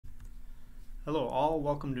Hello all,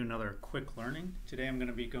 welcome to another quick learning. Today I'm going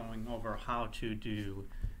to be going over how to do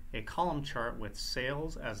a column chart with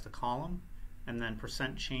sales as the column and then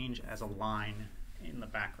percent change as a line in the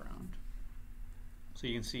background. So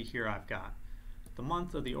you can see here I've got the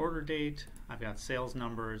month of the order date, I've got sales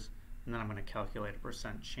numbers, and then I'm going to calculate a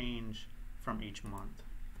percent change from each month.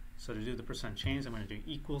 So to do the percent change, I'm going to do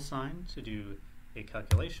equal sign to do a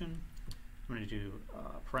calculation. I'm going to do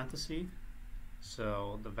parenthesis.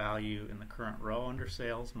 So the value in the current row under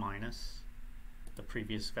sales minus the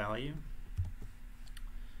previous value,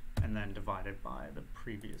 and then divided by the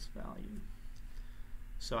previous value.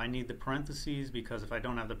 So I need the parentheses because if I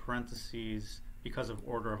don't have the parentheses, because of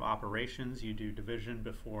order of operations, you do division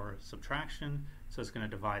before subtraction. So it's going to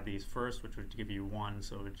divide these first, which would give you 1,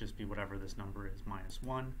 so it would just be whatever this number is minus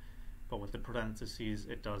 1. But with the parentheses,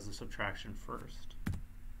 it does the subtraction first.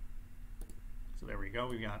 So there we go,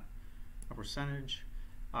 we got a percentage.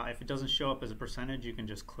 If it doesn't show up as a percentage, you can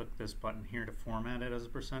just click this button here to format it as a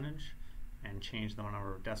percentage and change the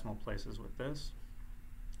number of decimal places with this.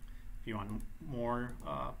 If you want more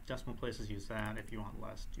decimal places, use that. If you want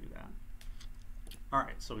less, do that.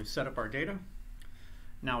 Alright, so we've set up our data.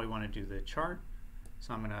 Now we want to do the chart.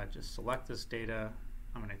 So I'm going to just select this data.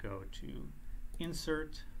 I'm going to go to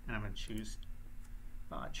Insert, and I'm going to choose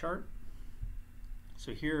Chart.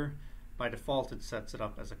 So here, by default, it sets it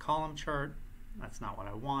up as a column chart. That's not what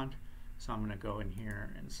I want. So I'm going to go in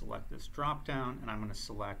here and select this drop down, and I'm going to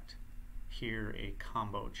select here a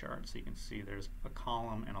combo chart. So you can see there's a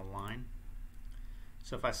column and a line.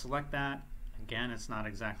 So if I select that, again, it's not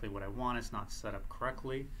exactly what I want. It's not set up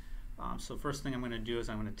correctly. So first thing I'm going to do is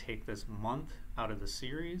I'm going to take this month out of the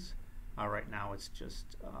series. Right now it's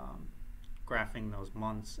just graphing those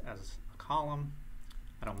months as a column.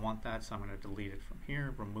 I don't want that, so I'm going to delete it from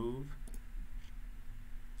here, remove.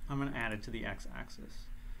 I'm going to add it to the x-axis.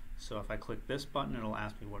 So if I click this button, it'll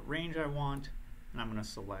ask me what range I want, and I'm going to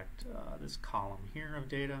select this column here of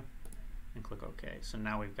data and click OK. So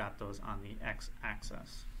now we've got those on the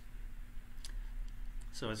x-axis.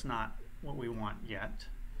 So it's not what we want yet,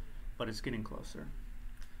 but it's getting closer.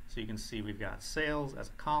 So you can see we've got sales as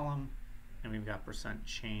a column, and we've got percent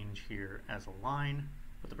change here as a line,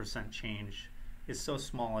 but the percent change is so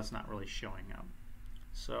small it's not really showing up.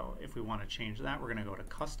 So if we want to change that, we're going to go to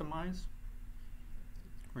Customize.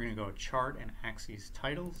 We're going to go Chart and Axes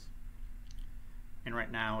Titles. And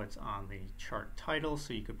right now it's on the chart title,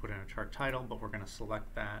 so you could put in a chart title, but we're going to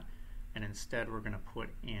select that. And instead we're going to put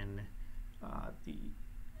in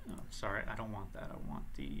sorry, I don't want that. I want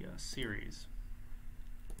the series.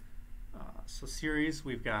 So series,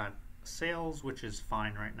 we've got sales, which is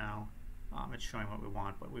fine right now. It's showing what we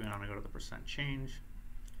want, but we want to go to the percent change.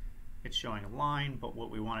 It's showing a line, but what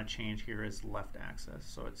we want to change here is left axis.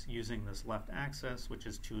 So it's using this left axis, which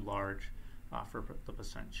is too large for the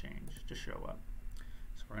percent change to show up.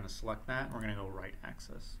 So we're going to select that, and we're going to go right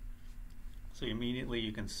axis. So immediately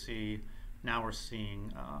you can see now we're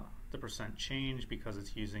seeing the percent change because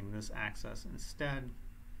it's using this axis instead.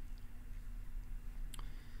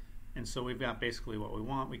 And so we've got basically what we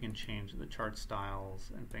want. We can change the chart styles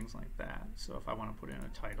and things like that. So if I want to put in a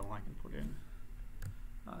title, I can put in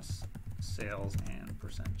sales and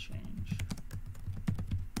percent change.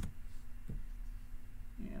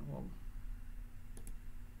 And we'll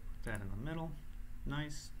put that in the middle.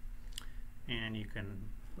 Nice. And you can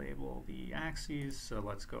label the axes. So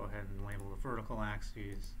let's go ahead and label the vertical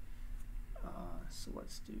axes. So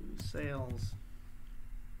let's do sales.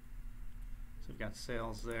 So we've got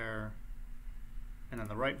sales there, and then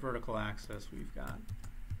the right vertical axis we've got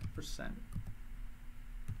percent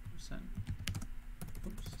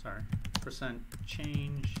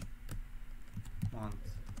change month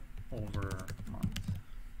over month.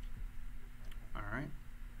 All right,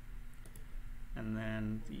 and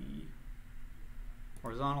then the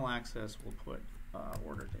horizontal axis we'll put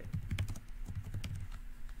order date.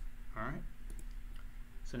 All right,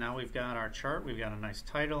 so now we've got our chart. We've got a nice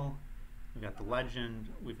title. We've got the legend,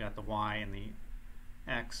 we've got the Y and the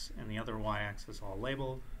X and the other Y axis all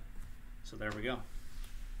labeled. So there we go.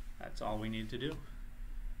 That's all we need to do.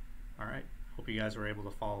 Alright, hope you guys were able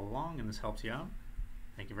to follow along and this helps you out.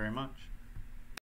 Thank you very much.